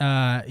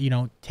to you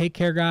know, take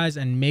care, guys,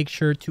 and make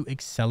sure to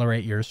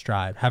accelerate your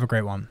stride. Have a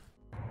great one.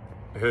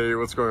 Hey,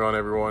 what's going on,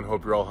 everyone?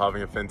 Hope you're all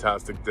having a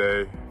fantastic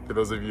day. For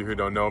those of you who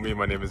don't know me,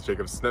 my name is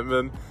Jacob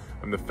Snitman.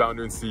 I'm the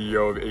founder and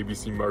CEO of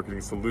ABC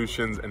Marketing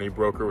Solutions and a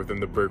broker within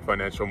the Burke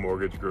Financial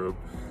Mortgage Group.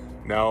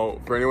 Now,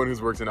 for anyone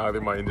who's worked in either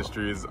of my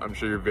industries, I'm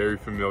sure you're very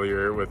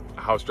familiar with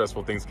how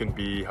stressful things can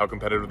be, how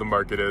competitive the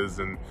market is,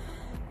 and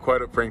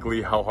quite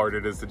frankly, how hard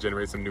it is to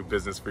generate some new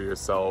business for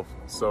yourself.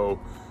 So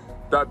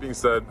that being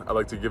said, I'd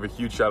like to give a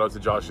huge shout out to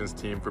Josh and his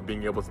team for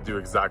being able to do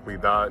exactly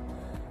that.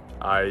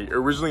 I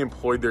originally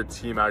employed their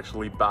team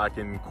actually back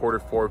in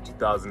Q4 of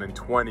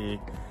 2020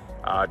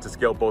 to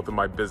scale both of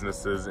my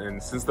businesses.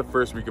 And since the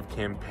first week of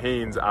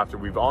campaigns after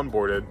we've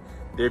onboarded,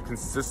 they've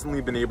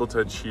consistently been able to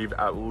achieve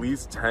at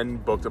least 10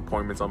 booked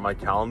appointments on my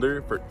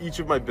calendar for each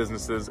of my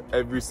businesses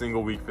every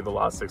single week for the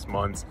last 6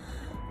 months.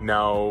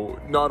 Now,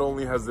 not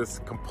only has this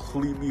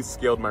completely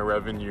scaled my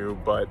revenue,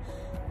 but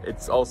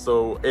it's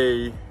also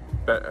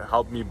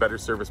helped me better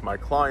service my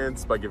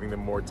clients by giving them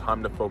more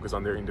time to focus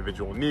on their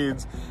individual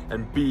needs,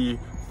 and B,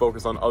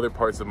 focus on other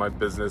parts of my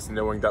business,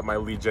 knowing that my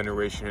lead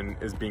generation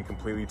is being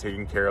completely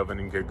taken care of and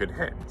in good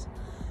hands.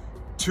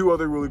 2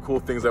 other really cool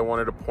things I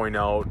wanted to point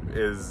out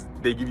is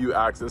they give you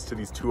access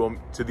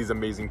to these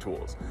amazing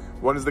tools.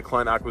 One is the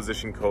client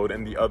acquisition code,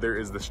 and the other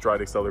is the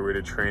Stride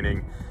Accelerated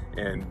Training.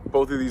 And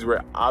both of these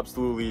were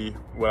absolutely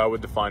what I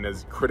would define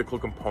as critical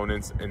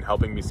components in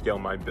helping me scale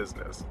my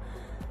business.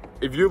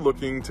 If you're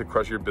looking to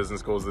crush your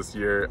business goals this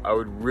year, I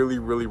would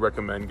really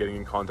recommend getting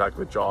in contact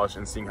with Josh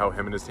and seeing how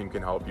him and his team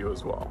can help you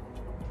as well.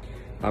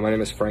 My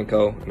name is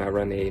Franco, and I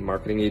run a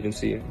marketing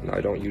agency.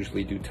 I don't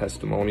usually do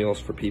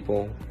testimonials for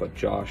people, but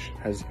Josh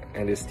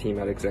and his team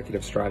at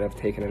Executive Stride have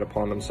taken it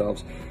upon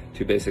themselves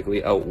to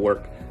basically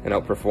outwork and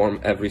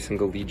outperform every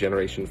single lead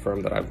generation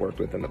firm that I've worked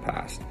with in the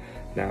past.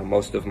 Now,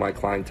 most of my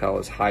clientele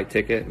is high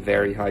ticket,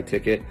 very high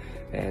ticket,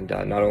 and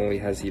not only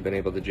has he been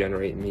able to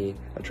generate me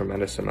a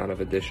tremendous amount of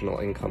additional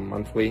income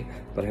monthly,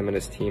 but him and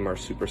his team are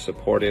super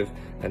supportive,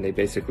 and they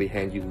basically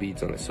hand you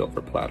leads on a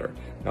silver platter.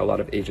 Now, a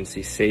lot of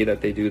agencies say that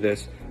they do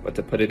this, but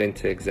to put it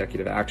into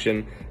executive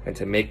action and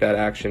to make that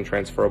action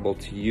transferable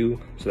to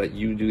you so that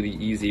you do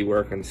the easy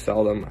work and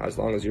sell them, as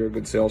long as you're a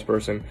good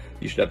salesperson,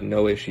 you should have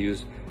no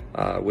issues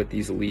with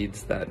these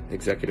leads that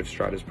Executive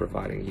Stride is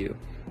providing you.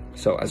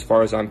 So as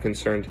far as I'm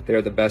concerned,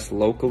 they're the best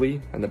locally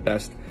and the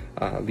best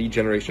lead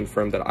generation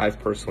firm that I've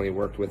personally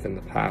worked with in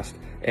the past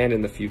and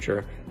in the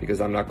future, because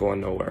I'm not going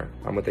nowhere.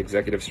 I'm with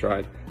Executive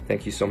Stride.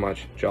 Thank you so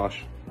much,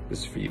 Josh. This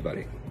is for you,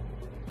 buddy.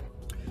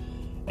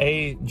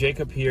 Hey,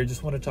 Jacob here.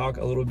 Just want to talk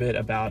a little bit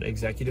about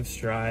Executive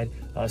Stride.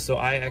 So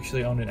I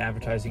actually own an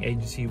advertising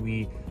agency.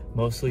 We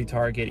mostly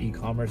target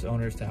e-commerce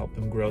owners to help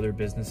them grow their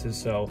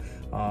businesses. So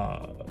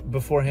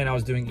beforehand, I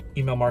was doing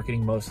email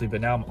marketing mostly,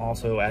 but now I'm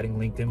also adding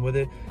LinkedIn with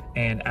it.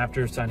 And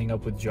after signing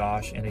up with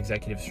Josh and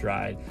Executive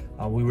Stride,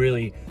 we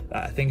really,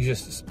 things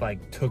just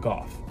like took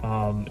off,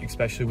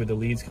 especially with the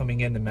leads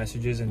coming in, the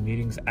messages and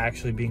meetings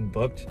actually being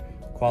booked,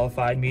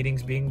 qualified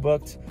meetings being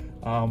booked.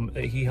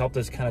 He helped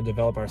us kind of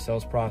develop our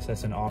sales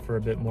process and offer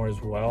a bit more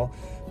as well.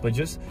 But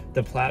just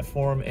the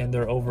platform and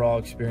their overall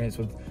experience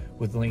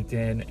with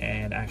LinkedIn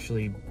and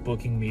actually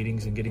booking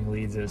meetings and getting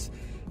leads is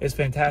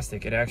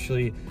fantastic. It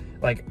actually,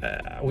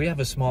 we have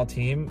a small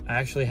team. I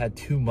actually had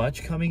too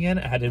much coming in.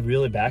 I had to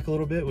reel it back a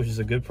little bit, which is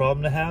a good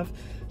problem to have.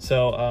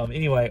 So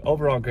anyway,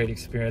 overall great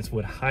experience.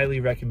 Would highly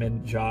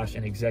recommend Josh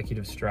and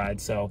Executive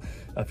Stride. So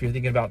if you're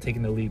thinking about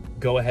taking the leap,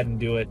 go ahead and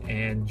do it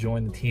and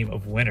join the team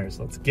of winners.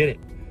 Let's get it.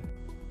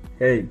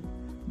 Hey,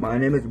 my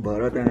name is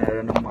Bharat and I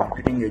run a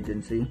marketing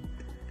agency.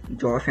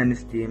 Josh and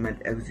his team at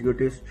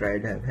Executive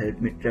Stride have helped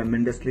me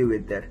tremendously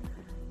with their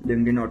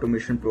LinkedIn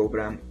automation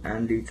program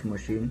and leads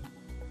machine.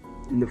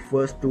 In the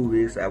first 2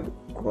 weeks, I've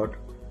got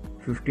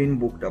 15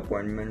 booked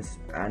appointments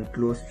and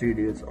closed 3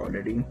 deals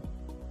already.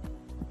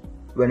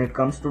 When it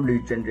comes to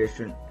lead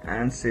generation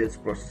and sales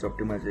process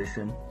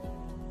optimization,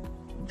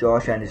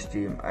 Josh and his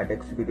team at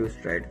Executive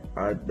Stride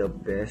are the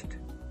best.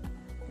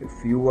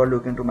 If you are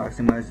looking to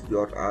maximize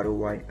your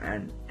ROI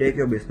and take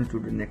your business to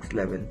the next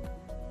level,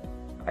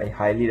 I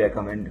highly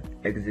recommend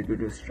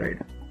Executive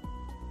Stride.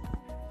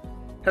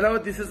 Hello,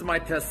 this is my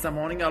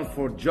testimonial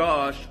for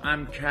Josh.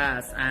 I'm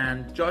Cass,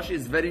 and Josh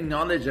is very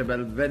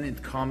knowledgeable when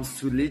it comes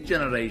to lead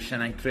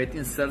generation and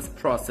creating sales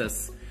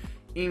process.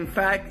 In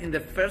fact, in the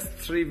first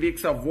 3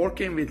 weeks of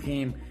working with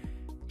him,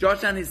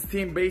 Josh and his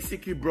team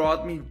basically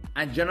brought me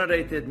and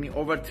generated me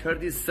over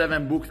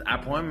 37 booked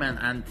appointments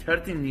and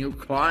 30 new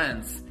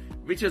clients,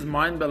 which is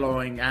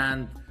mind-blowing.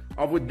 And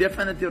I would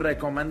definitely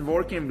recommend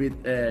working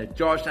with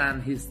Josh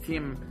and his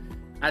team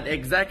at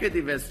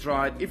Executive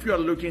Stride. If you are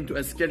looking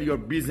to scale your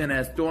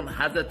business, don't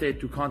hesitate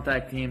to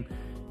contact him.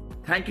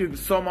 Thank you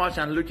so much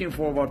and looking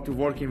forward to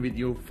working with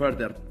you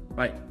further.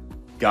 Bye.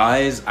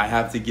 Guys, I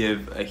have to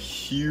give a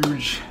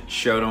huge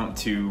shout out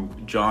to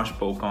Josh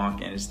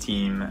Pocock and his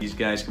team. These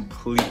guys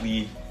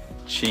completely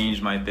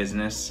changed my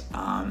business.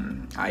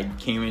 I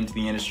came into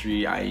the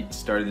industry, I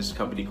started this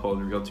company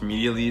called Realtor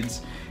Media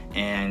Leads,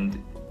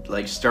 and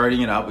like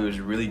starting it up, it was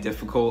really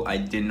difficult. I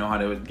didn't know how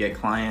to get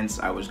clients.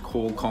 I was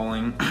cold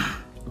calling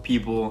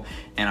people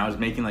and I was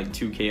making like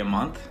 2K a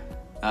month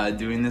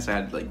doing this. I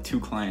had like 2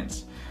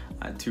 clients,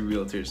 2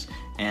 realtors,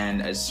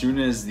 and as soon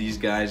as these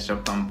guys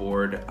jumped on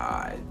board,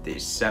 they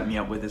set me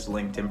up with this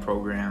LinkedIn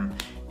program,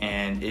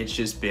 and it's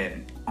just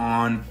been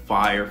on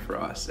fire for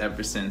us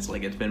ever since.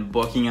 Like, it's been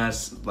booking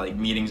us like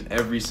meetings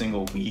every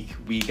single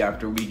week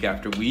after week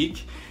after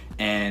week,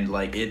 and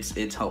like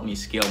it's helped me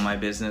scale my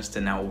business to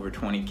now over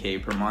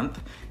 20K per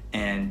month.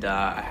 And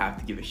I have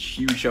to give a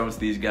huge shout out to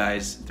these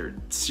guys. They're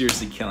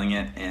seriously killing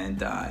it.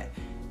 And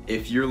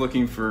if you're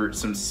looking for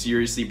some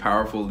seriously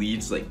powerful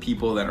leads, like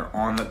people that are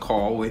on the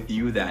call with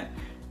you that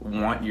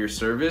want your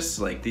service,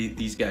 like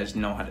these guys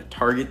know how to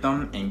target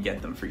them and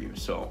get them for you.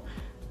 So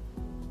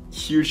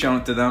huge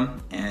shout out to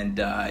them. And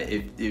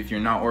if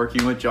you're not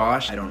working with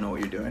Josh, I don't know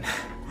what you're doing.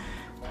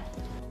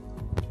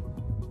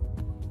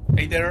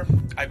 Hey there,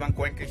 Ivan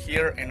Cuenca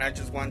here, and I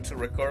just want to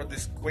record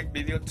this quick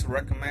video to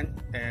recommend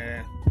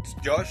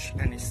Josh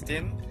and his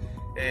team.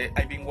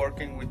 I've been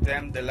working with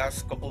them the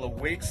last couple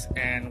of weeks,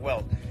 and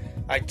well,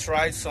 I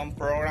tried some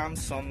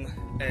programs, some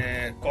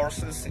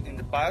courses in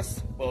the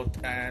past, but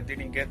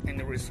didn't get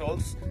any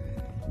results.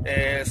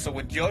 So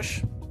with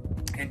Josh,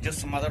 in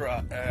just a matter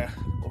of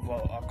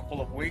a couple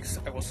of weeks,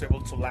 I was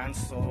able to land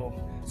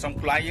some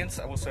clients.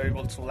 I was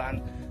able to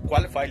land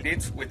qualified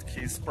leads with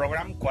his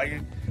program,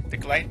 the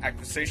Client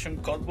Acquisition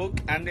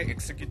Codebook, and the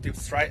Executive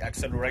Stride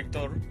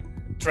Accelerator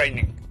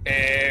training.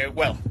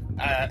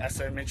 As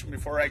I mentioned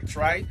before, I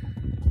tried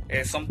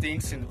some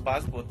things in the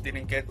past but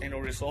didn't get any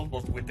results.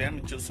 But with them,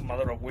 in just a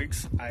matter of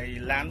weeks, I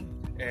land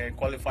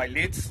qualified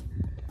leads,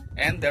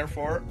 and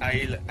therefore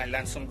I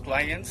land some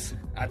clients.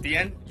 At the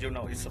end,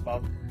 it's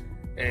about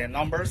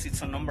numbers.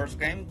 It's a numbers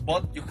game,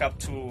 but you have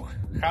to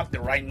have the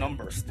right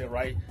numbers, the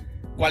right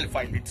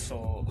qualified leads,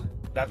 so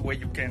that way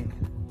you can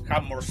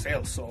have more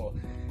sales. So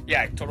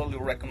yeah, I totally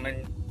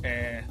recommend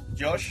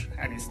Josh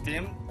and his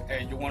team.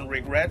 You won't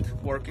regret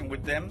working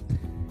with them.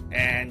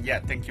 And yeah,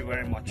 thank you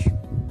very much.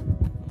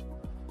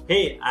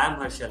 Hey, I am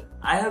Harshal.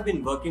 I have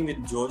been working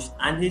with Josh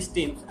and his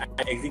team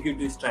at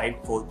Executive Stride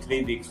for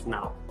 3 weeks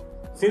now.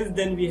 Since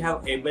then, we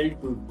have able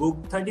to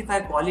book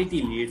 35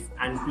 quality leads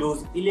and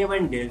close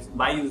 11 deals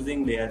by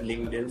using their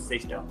LinkedIn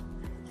system.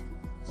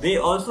 They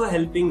also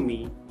helping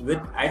me with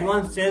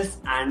advanced sales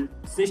and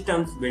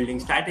systems building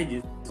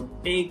strategies to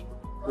take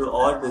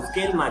or to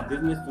scale my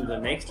business to the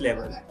next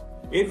level.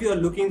 If you are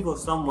looking for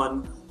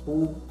someone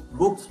who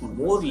books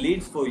more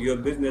leads for your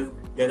business,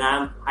 then I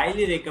am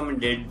highly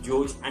recommended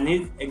Josh and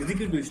his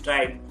Executive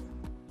Stride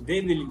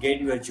they will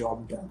get your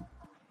job done.